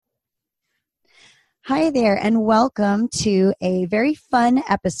Hi there, and welcome to a very fun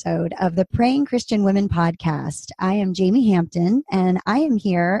episode of the Praying Christian Women podcast. I am Jamie Hampton, and I am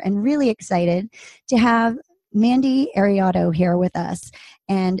here and really excited to have Mandy Arioto here with us.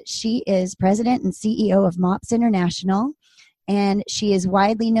 And she is president and CEO of MOPS International, and she is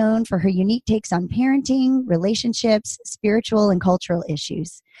widely known for her unique takes on parenting, relationships, spiritual, and cultural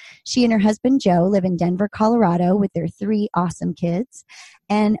issues. She and her husband, Joe, live in Denver, Colorado with their 3 awesome kids.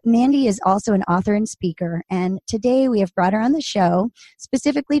 And Mandy is also an author and speaker. And today we have brought her on the show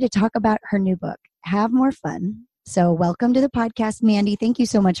specifically to talk about her new book, Have More Fun. So welcome to the podcast, Mandy. Thank you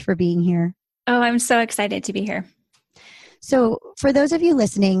so much for being here. Oh, I'm so excited to be here. So for those of you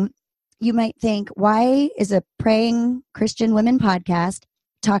listening, you might think, why is a Praying Christian Women podcast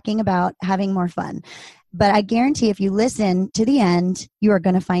talking about having more fun? But I guarantee if you listen to the end, you are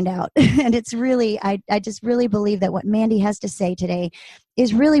going to find out. And it's really, I just really believe that what Mandy has to say today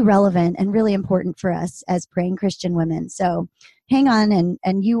is really relevant and really important for us as Praying Christian Women. So hang on,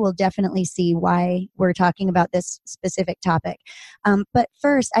 and you will definitely see why we're talking about this specific topic. But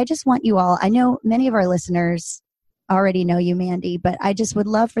first, I just want you all, I know many of our listeners already know you, Mandy, but I just would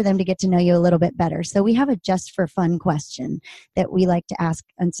love for them to get to know you a little bit better. So we have a just for fun question that we like to ask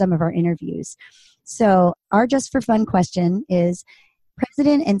on some of our interviews. So our just for fun question is,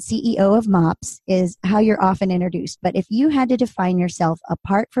 President and CEO of MOPS is how you're often introduced. But if you had to define yourself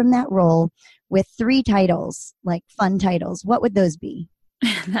apart from that role with 3 titles, like fun titles, what would those be?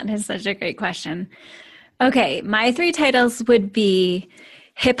 That is such a great question. Okay, my 3 titles would be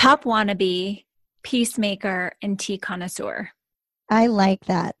hip hop wannabe, peacemaker, and tea connoisseur. I like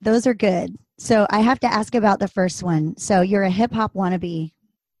that. Those are good. So I have to ask about the first one. So you're a hip hop wannabe.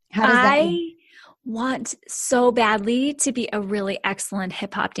 How does that mean? Want so badly to be a really excellent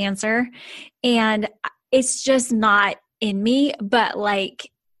hip hop dancer, and it's just not in me, but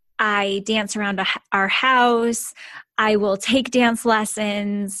like I dance around our house. I will take dance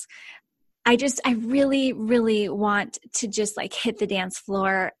lessons. I really, really want to just like hit the dance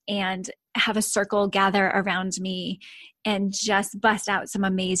floor and have a circle gather around me and just bust out some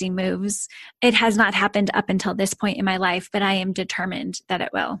amazing moves. It has not happened up until this point in my life, but I am determined that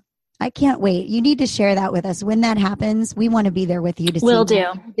it will. I can't wait. You need to share that with us. When that happens, we want to be there with you to see. Will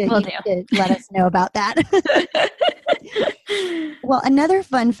do. Let us know about that. Well, another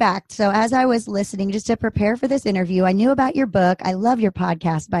fun fact. So as I was listening, just to prepare for this interview, I knew about your book. I love your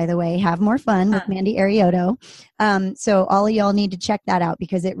podcast, by the way, Have More Fun with Mandy Arioto. So all of y'all need to check that out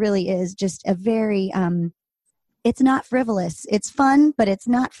because it really is just a very, it's not frivolous. It's fun, but it's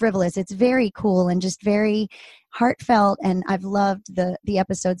not frivolous. It's very cool and just very heartfelt. And I've loved the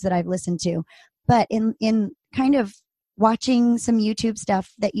episodes that I've listened to. But in kind of watching some YouTube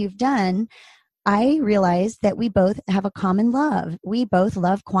stuff that you've done, I realized that we both have a common love. We both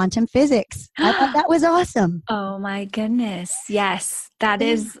love quantum physics. I thought that was awesome. Oh my goodness. Yes, that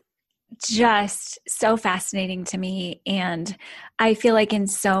is just so fascinating to me. And I feel like in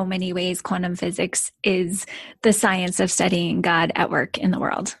so many ways, quantum physics is the science of studying God at work in the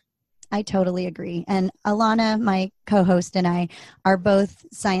world. I totally agree. And Alana, my co-host, and I are both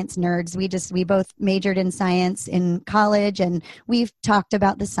science nerds. We both majored in science in college, and we've talked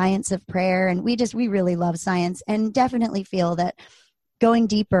about the science of prayer, and we really love science and definitely feel that going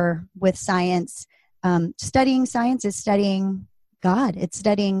deeper with science, studying science is studying God. It's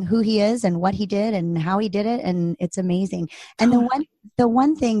studying who he is and what he did and how he did it, and it's amazing. And the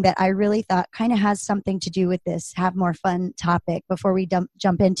one thing that I really thought kind of has something to do with this Have More Fun topic before we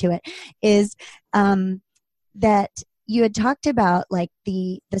jump into it is that you had talked about like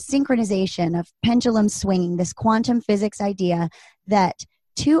the synchronization of pendulum swinging, this quantum physics idea that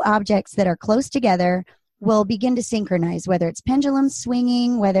 2 objects that are close together will begin to synchronize, whether it's pendulum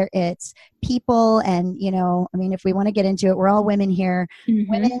swinging, whether it's people. And, if we want to get into it, we're all women here.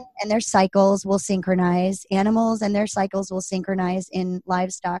 Mm-hmm. Women and their cycles will synchronize. Animals and their cycles will synchronize in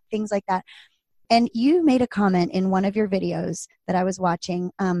livestock, things like that. And you made a comment in one of your videos that I was watching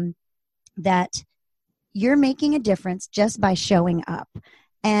that you're making a difference just by showing up.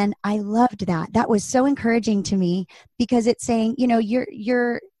 And I loved that. That was so encouraging to me because it's saying,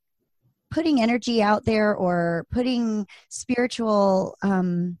 you're putting energy out there or putting spiritual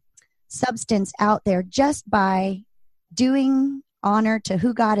substance out there just by doing honor to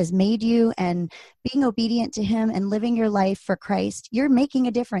who God has made you and being obedient to him and living your life for Christ. You're making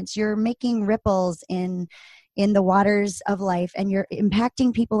a difference. You're making ripples in the waters of life, and you're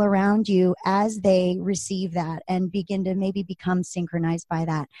impacting people around you as they receive that and begin to maybe become synchronized by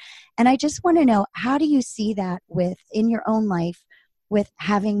that. And I just want to know, how do you see that in your own life with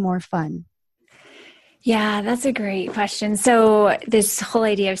having more fun? Yeah, that's a great question. So this whole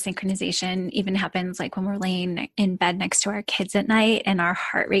idea of synchronization even happens like when we're laying in bed next to our kids at night and our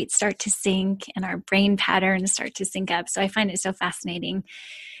heart rates start to sync and our brain patterns start to sync up. So I find it so fascinating.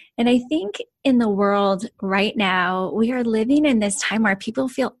 And I think in the world right now, we are living in this time where people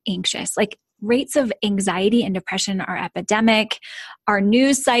feel anxious. Like rates of anxiety and depression are epidemic. Our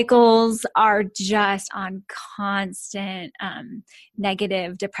news cycles are just on constant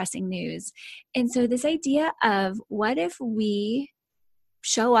negative, depressing news. And so, this idea of what if we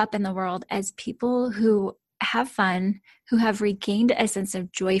show up in the world as people who have fun, who have regained a sense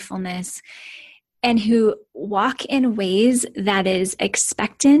of joyfulness, and who walk in ways that is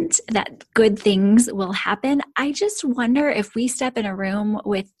expectant that good things will happen. I just wonder if we step in a room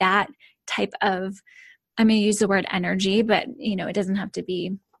with that type of, I'm going to use the word energy, but it doesn't have to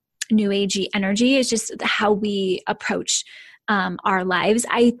be new agey energy. It's just how we approach our lives.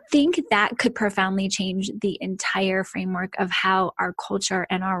 I think that could profoundly change the entire framework of how our culture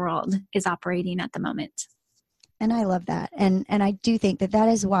and our world is operating at the moment. And I love that. And I do think that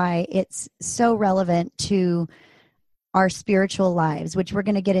is why it's so relevant to our spiritual lives, which we're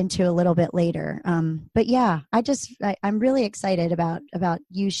going to get into a little bit later. But yeah, I'm really excited about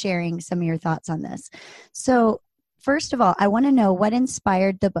you sharing some of your thoughts on this. So first of all, I want to know what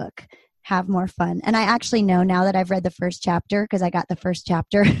inspired the book, Have More Fun. And I actually know now that I've read the first chapter because I got the first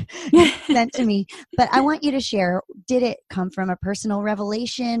chapter sent to me. But I want you to share, did it come from a personal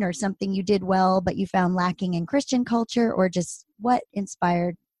revelation or something you did well but you found lacking in Christian culture, or just what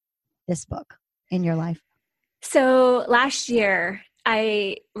inspired this book in your life? So last year,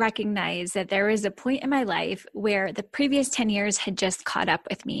 I recognized that there was a point in my life where the previous 10 years had just caught up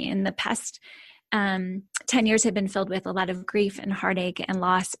with me. And the past 10 years have been filled with a lot of grief and heartache and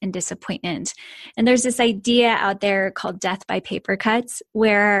loss and disappointment. And there's this idea out there called death by paper cuts,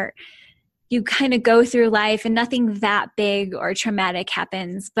 where you kind of go through life and nothing that big or traumatic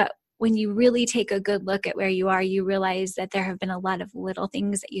happens. But when you really take a good look at where you are, you realize that there have been a lot of little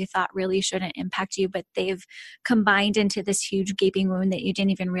things that you thought really shouldn't impact you, but they've combined into this huge gaping wound that you didn't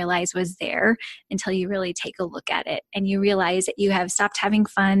even realize was there until you really take a look at it. And you realize that you have stopped having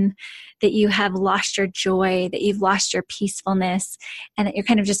fun, that you have lost your joy, that you've lost your peacefulness, and that you're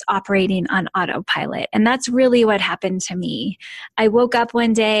kind of just operating on autopilot. And that's really what happened to me. I woke up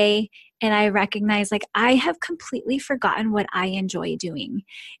one day and I recognized, like, I have completely forgotten what I enjoy doing.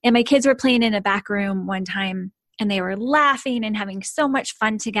 And my kids were playing in a back room one time and they were laughing and having so much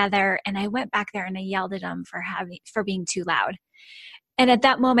fun together. And I went back there and I yelled at them for being too loud. And at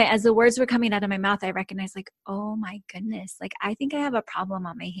that moment, as the words were coming out of my mouth, I recognized, like, oh my goodness, like, I think I have a problem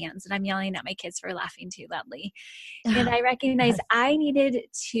on my hands and I'm yelling at my kids for laughing too loudly. And I recognized I needed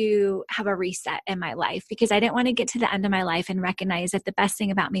to have a reset in my life because I didn't want to get to the end of my life and recognize that the best thing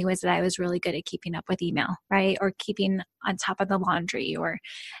about me was that I was really good at keeping up with email, right? Or keeping on top of the laundry or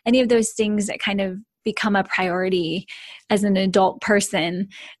any of those things that kind of become a priority as an adult person.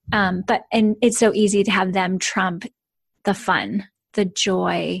 And it's so easy to have them trump the fun, the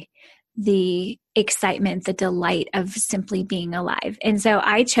joy, the excitement, the delight of simply being alive. And so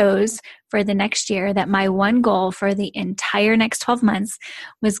I chose for the next year that my one goal for the entire next 12 months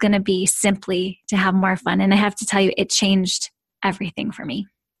was going to be simply to have more fun. And I have to tell you, it changed everything for me.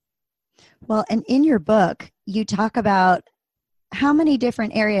 Well, and in your book, you talk about how many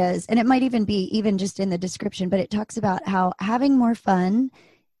different areas, and it might even be even just in the description, but it talks about how having more fun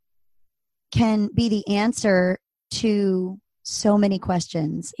can be the answer to so many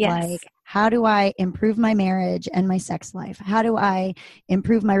questions. Yes. Like, how do I improve my marriage and my sex life? How do I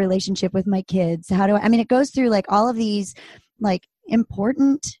improve my relationship with my kids? It goes through like all of these like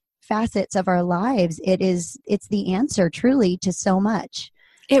important facets of our lives. It's the answer truly to so much.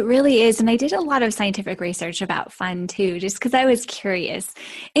 It really is. And I did a lot of scientific research about fun too, just because I was curious.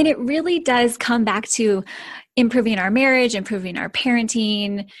 And it really does come back to improving our marriage, improving our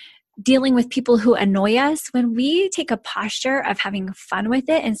parenting, dealing with people who annoy us. When we take a posture of having fun with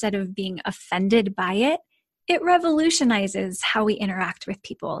it instead of being offended by it, it revolutionizes how we interact with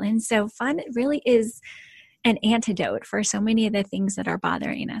people. And so fun really is an antidote for so many of the things that are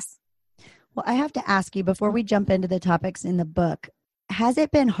bothering us. Well, I have to ask you before we jump into the topics in the book, has it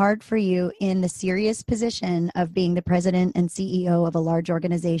been hard for you in the serious position of being the president and CEO of a large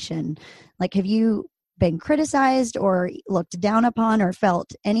organization? Like, have you been criticized or looked down upon or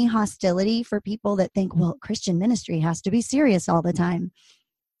felt any hostility for people that think, well, Christian ministry has to be serious all the time?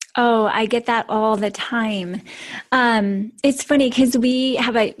 Oh, I get that all the time. It's funny because we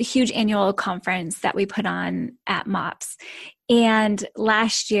have a huge annual conference that we put on at MOPS. And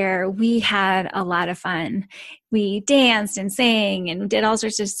last year we had a lot of fun. We danced and sang and did all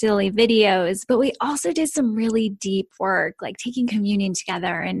sorts of silly videos, but we also did some really deep work, like taking communion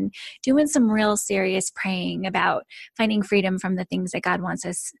together and doing some real serious praying about finding freedom from the things that God wants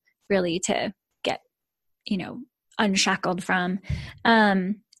us really to get, unshackled from.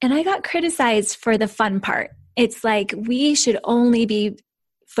 And I got criticized for the fun part. It's like we should only be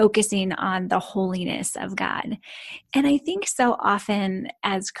focusing on the holiness of God. And I think so often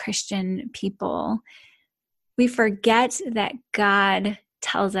as Christian people, we forget that God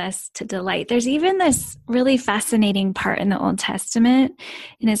tells us to delight. There's even this really fascinating part in the Old Testament,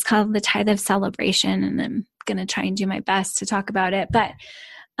 and it's called the tithe of celebration. And I'm going to try and do my best to talk about it. But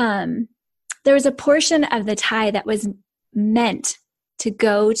there was a portion of the tithe that was meant to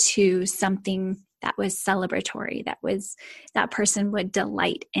go to something that was celebratory, that person would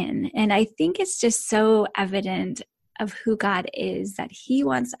delight in. And I think it's just so evident of who God is, that he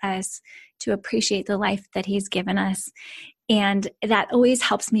wants us to appreciate the life that he's given us. And that always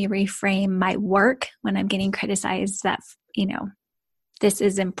helps me reframe my work when I'm getting criticized that, this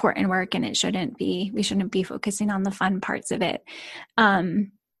is important work and we shouldn't be focusing on the fun parts of it.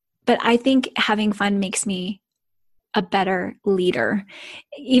 But I think having fun makes me a better leader.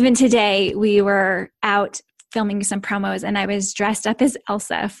 Even today, we were out filming some promos and I was dressed up as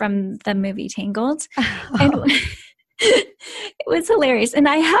Elsa from the movie Tangled. And it was hilarious. And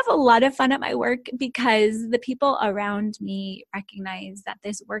I have a lot of fun at my work because the people around me recognize that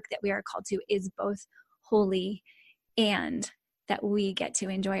this work that we are called to is both holy and that we get to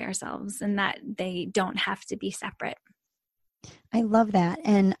enjoy ourselves and that they don't have to be separate. I love that.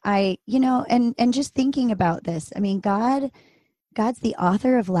 And and just thinking about this, I mean, God's the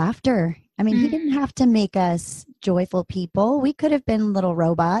author of laughter. I mean, he didn't have to make us joyful people. We could have been little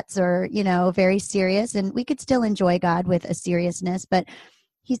robots or, very serious, and we could still enjoy God with a seriousness, but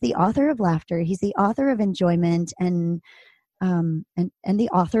he's the author of laughter. He's the author of enjoyment and the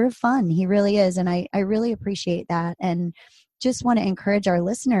author of fun. He really is. And I really appreciate that. And just want to encourage our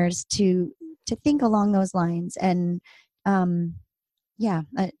listeners to think along those lines and,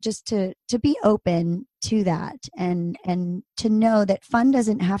 just to be open to that and to know that fun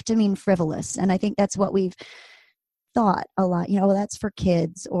doesn't have to mean frivolous. And I think that's what we've thought a lot, that's for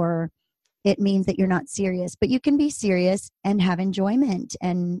kids, or it means that you're not serious, but you can be serious and have enjoyment.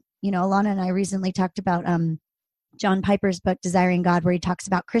 And, Alana and I recently talked about, John Piper's book, Desiring God, where he talks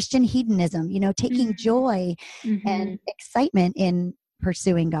about Christian hedonism, taking joy and excitement in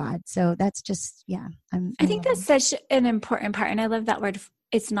pursuing God. So that's just, I think that's such an important part. And I love that word.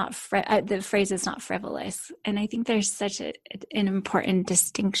 It's not, the phrase is not frivolous. And I think there's such an important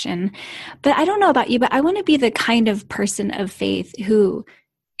distinction. But I don't know about you, but I want to be the kind of person of faith who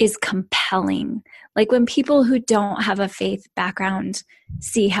is compelling. Like when people who don't have a faith background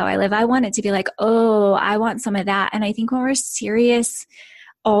see how I live, I want it to be like, oh, I want some of that. And I think when we're serious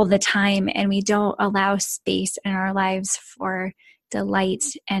all the time and we don't allow space in our lives for delight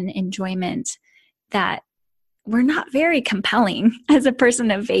and enjoyment, that we're not very compelling as a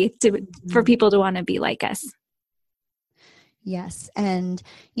person of faith for people to want to be like us. Yes. And,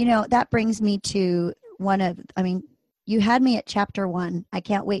 that brings me to you had me at chapter 1. I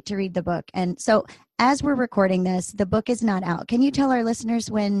can't wait to read the book. And so as we're recording this, the book is not out. Can you tell our listeners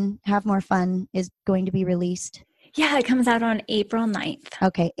when Have More Fun is going to be released? Yeah, it comes out on April 9th.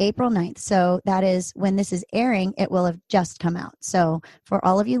 Okay, April 9th. So that is when this is airing, it will have just come out. So for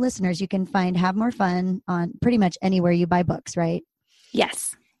all of you listeners, you can find Have More Fun on pretty much anywhere you buy books, right?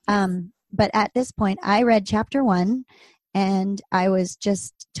 Yes. But at this point, I read chapter 1 and I was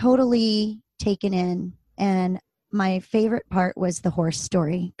just totally taken in. And my favorite part was the horse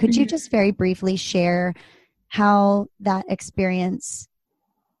story. Could you just very briefly share how that experience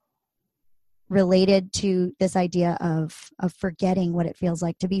related to this idea of forgetting what it feels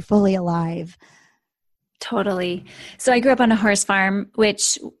like to be fully alive? Totally. So I grew up on a horse farm,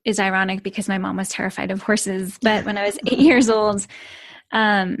 which is ironic because my mom was terrified of horses. But when I was 8 years old,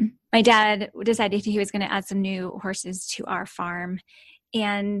 my dad decided he was going to add some new horses to our farm.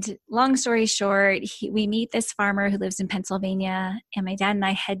 And long story short, we meet this farmer who lives in Pennsylvania, and my dad and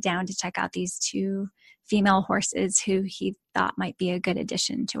I head down to check out these 2 female horses who he thought might be a good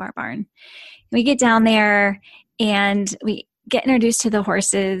addition to our barn. We get down there and we get introduced to the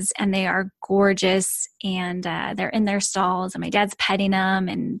horses, and they are gorgeous, and they're in their stalls, and my dad's petting them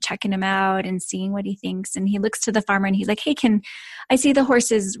and checking them out and seeing what he thinks. And he looks to the farmer and he's like, hey, can I see the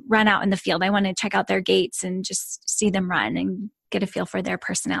horses run out in the field? I want to check out their gates and just see them run. And get a feel for their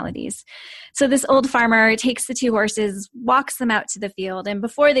personalities. So this old farmer takes the 2 horses, walks them out to the field, and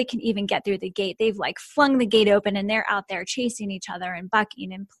before they can even get through the gate, they've like flung the gate open and they're out there chasing each other and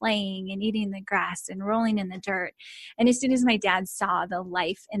bucking and playing and eating the grass and rolling in the dirt. And as soon as my dad saw the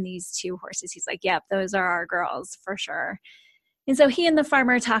life in these 2 horses, he's like, yep, those are our girls for sure. And so he and the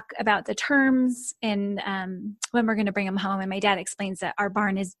farmer talk about the terms and when we're going to bring them home. And my dad explains that our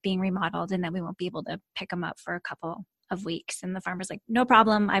barn is being remodeled and that we won't be able to pick them up for a couple of weeks. And the farmer's like, no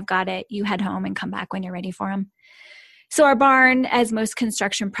problem. I've got it. You head home and come back when you're ready for them. So our barn, as most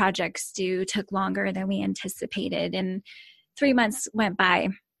construction projects do, took longer than we anticipated. And 3 months went by.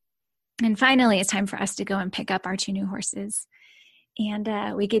 And finally, it's time for us to go and pick up our 2 new horses.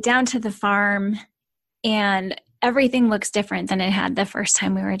 And we get down to the farm and everything looks different than it had the first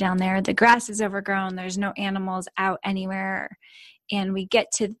time we were down there. The grass is overgrown. There's no animals out anywhere. And we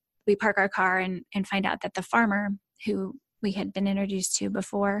park our car and find out that the farmer who we had been introduced to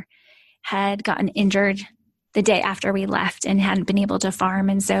before had gotten injured the day after we left and hadn't been able to farm.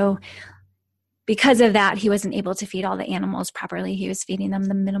 And so because of that, he wasn't able to feed all the animals properly. He was feeding them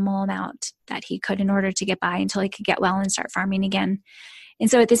the minimal amount that he could in order to get by until he could get well and start farming again. And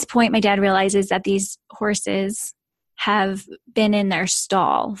so at this point, my dad realizes that these horses have been in their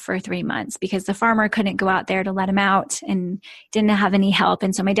stall for 3 months because the farmer couldn't go out there to let them out and didn't have any help.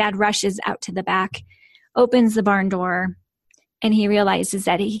 And so my dad rushes out to the back, opens the barn door, and he realizes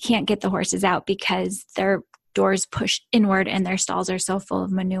that he can't get the horses out because their doors push inward and their stalls are so full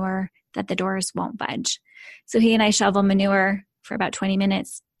of manure that the doors won't budge. So he and I shovel manure for about 20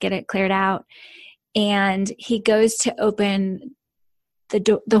 minutes, get it cleared out, and he goes to open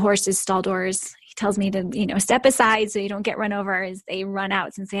the horses' stall doors. He tells me to, step aside so you don't get run over as they run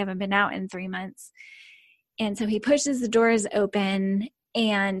out since they haven't been out in 3 months. And so he pushes the doors open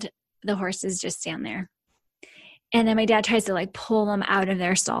and the horses just stand there. And then my dad tries to pull them out of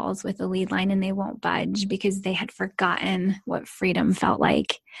their stalls with the lead line and they won't budge because they had forgotten what freedom felt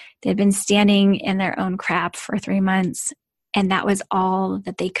like. They'd been standing in their own crap for 3 months and that was all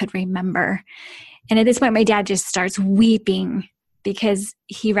that they could remember. And at this point, my dad just starts weeping because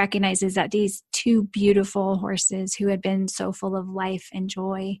he recognizes that these 2 beautiful horses who had been so full of life and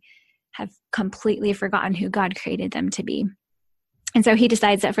joy have completely forgotten who God created them to be. And so he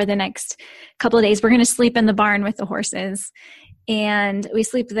decides that for the next couple of days, we're going to sleep in the barn with the horses. And we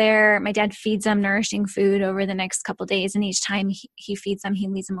sleep there. My dad feeds them nourishing food over the next couple of days. And each time he feeds them, he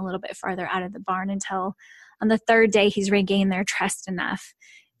leads them a little bit farther out of the barn until on the 3rd day, he's regained their trust enough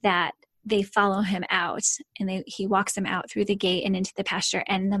that they follow him out. And he walks them out through the gate and into the pasture.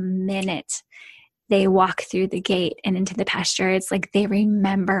 And the minute they walk through the gate and into the pasture, it's like they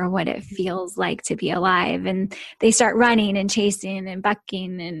remember what it feels like to be alive. And they start running and chasing and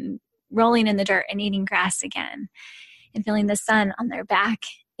bucking and rolling in the dirt and eating grass again and feeling the sun on their back.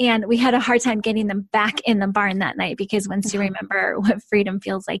 And we had a hard time getting them back in the barn that night because once you remember what freedom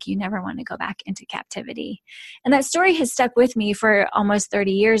feels like, you never want to go back into captivity. And that story has stuck with me for almost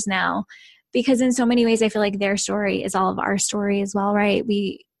 30 years now because in so many ways, I feel like their story is all of our story as well, right?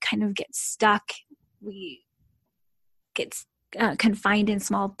 We kind of get stuck. We get confined in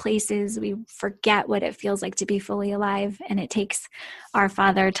small places. We forget what it feels like to be fully alive. And it takes our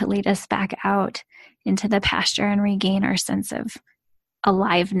Father to lead us back out into the pasture and regain our sense of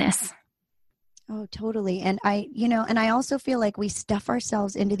aliveness. Oh, totally. And I also feel like we stuff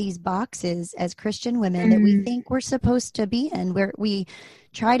ourselves into these boxes as Christian women that we think we're supposed to be in, where we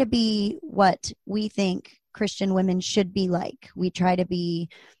try to be what we think Christian women should be like. We try to be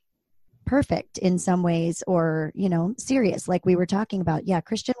perfect in some ways or, serious, like we were talking about. Yeah,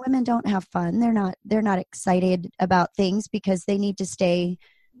 Christian women don't have fun. They're not excited about things because they need to stay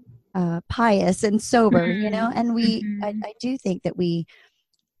pious and sober, and I do think that we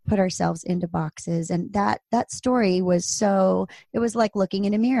put ourselves into boxes. And that story was it was like looking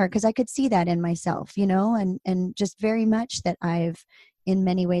in a mirror because I could see that in myself, and just very much that I've in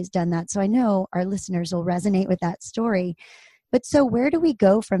many ways done that. So I know our listeners will resonate with that story. But so where do we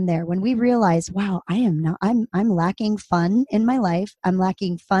go from there when we realize, wow, I'm lacking fun in my life. I'm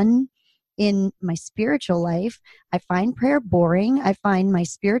lacking fun in my spiritual life. I find prayer boring. I find my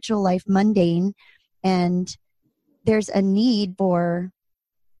spiritual life mundane. And there's a need for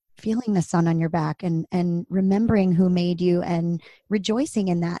feeling the sun on your back and remembering who made you and rejoicing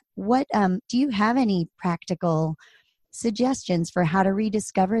in that. What do you have any practical suggestions for how to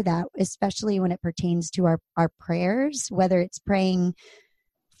rediscover that, especially when it pertains to our prayers, whether it's praying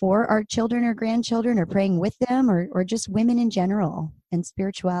for our children or grandchildren or praying with them or just women in general and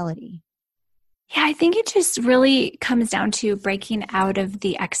spirituality? Yeah, I think it just really comes down to breaking out of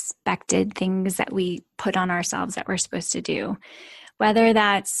the expected things that we put on ourselves that we're supposed to do. Whether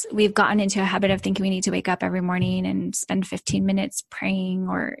that's we've gotten into a habit of thinking we need to wake up every morning and spend 15 minutes praying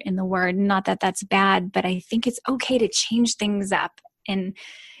or in the Word. Not that that's bad, but I think it's okay to change things up and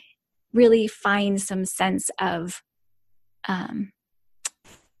really find some sense of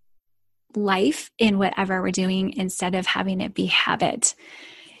life in whatever we're doing instead of having it be habit.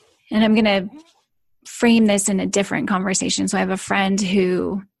 And I'm going to frame this in a different conversation. So I have a friend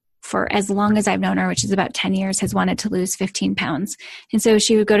who, for as long as I've known her, which is about 10 years, has wanted to lose 15 pounds. And so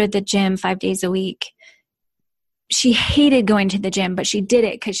she would go to the gym 5 days a week. She hated going to the gym, but she did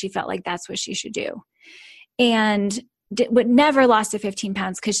it because she felt like that's what she should do. And would never lost the 15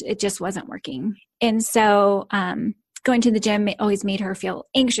 pounds because it just wasn't working. And so going to the gym always made her feel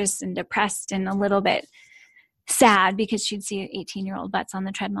anxious and depressed and a little bit sad because she'd see 18-year-old butts on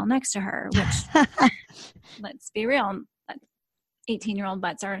the treadmill next to her, which let's be real, 18-year-old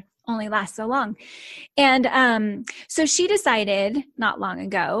butts only last so long. And so she decided not long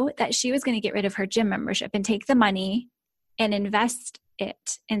ago that she was going to get rid of her gym membership and take the money and invest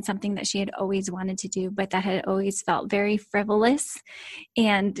it in something that she had always wanted to do, but that had always felt very frivolous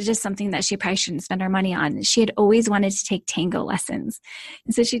and just something that she probably shouldn't spend her money on. She had always wanted to take tango lessons.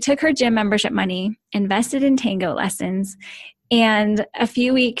 And so she took her gym membership money, invested in tango lessons. And a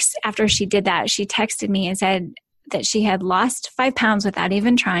few weeks after she did that, she texted me and said that she had lost 5 pounds without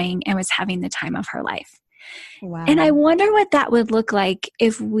even trying and was having the time of her life. Wow. And I wonder what that would look like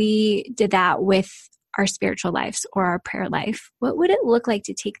if we did that with our spiritual lives or our prayer life. What would it look like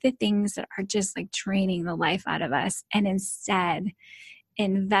to take the things that are just like draining the life out of us and instead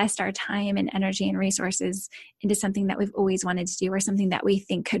invest our time and energy and resources into something that we've always wanted to do or something that we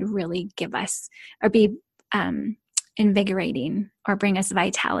think could really give us or be invigorating or bring us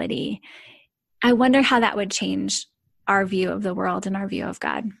vitality? I wonder how that would change our view of the world and our view of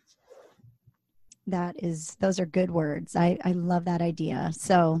God. Those are good words. I love that idea.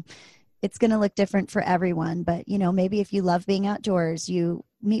 So it's going to look different for everyone, but maybe if you love being outdoors, you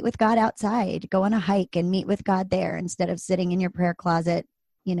meet with God outside, go on a hike and meet with God there instead of sitting in your prayer closet,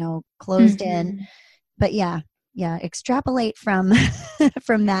 closed in. But yeah, extrapolate from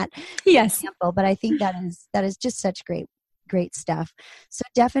from that example. But I think that is just such great stuff. So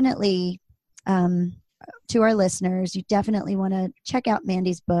definitely, to our listeners, you definitely want to check out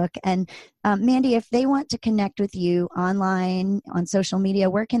Mandy's book. And Mandy, if they want to connect with you online, on social media,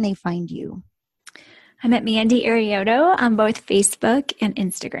 where can they find you? I'm at Mandy Arioto on both Facebook and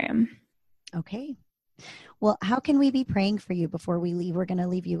Instagram. Okay. Well, how can we be praying for you before we leave? We're going to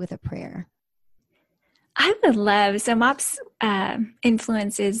leave you with a prayer. I would love, so MOPS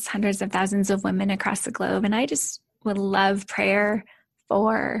influences hundreds of thousands of women across the globe. And I just would love prayer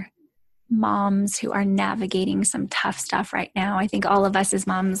for moms who are navigating some tough stuff right now. I think all of us as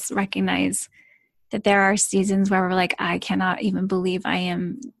moms recognize that there are seasons where we're like, I cannot even believe I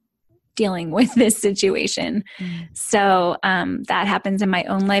am dealing with this situation. So that happens in my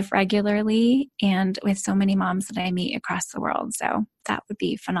own life regularly and with so many moms that I meet across the world. So that would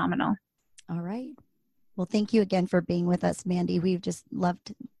be phenomenal. All right. Well, thank you again for being with us, Mandy. We've just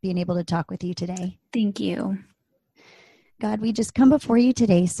loved being able to talk with you today. Thank you. God, we just come before you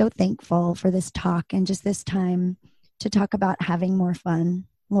today so thankful for this talk and just this time to talk about having more fun.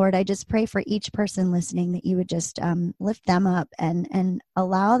 Lord, I just pray for each person listening that you would just lift them up and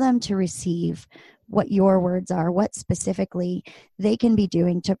allow them to receive what your words are, what specifically they can be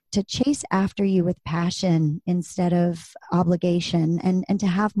doing to chase after you with passion instead of obligation and to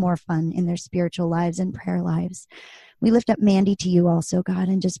have more fun in their spiritual lives and prayer lives. We lift up Mandy to you also, God,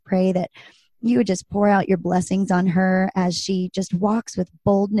 and just pray that you would just pour out your blessings on her as she just walks with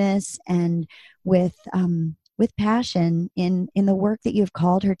boldness and with passion in the work that you've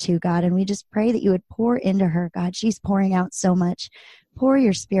called her to, God. And we just pray that you would pour into her, God. She's pouring out so much. Pour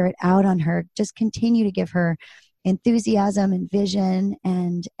your spirit out on her. Just continue to give her enthusiasm and vision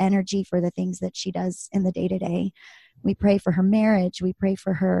and energy for the things that she does in the day-to-day. We pray for her marriage. We pray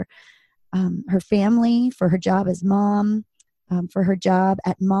for her family, for her job as mom, for her job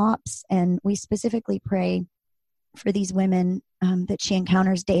at MOPS. And we specifically pray for these women that she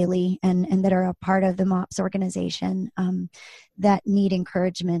encounters daily and that are a part of the MOPS organization that need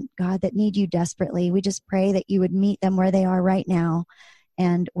encouragement, God, that need you desperately. We just pray that you would meet them where they are right now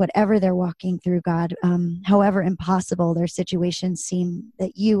and whatever they're walking through, God, however impossible their situations seem,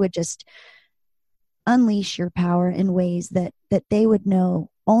 that you would just unleash your power in ways that they would know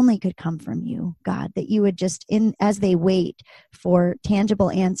only could come from you, God, that you would just, as they wait for tangible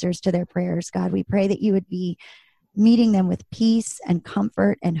answers to their prayers, God, we pray that you would be meeting them with peace and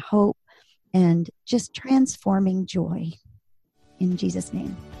comfort and hope, and just transforming joy. In Jesus'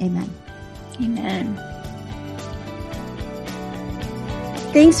 name, amen. Amen.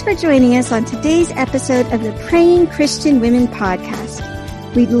 Thanks for joining us on today's episode of the Praying Christian Women podcast.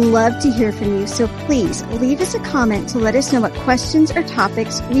 We'd love to hear from you, so please leave us a comment to let us know what questions or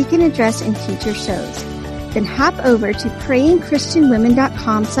topics we can address in future shows. Then hop over to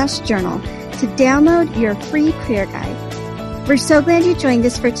prayingchristianwomen.com/journal to download your free prayer guide. We're so glad you joined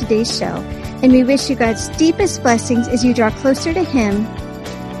us for today's show, and we wish you God's deepest blessings as you draw closer to Him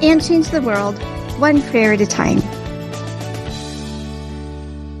and change the world one prayer at a time.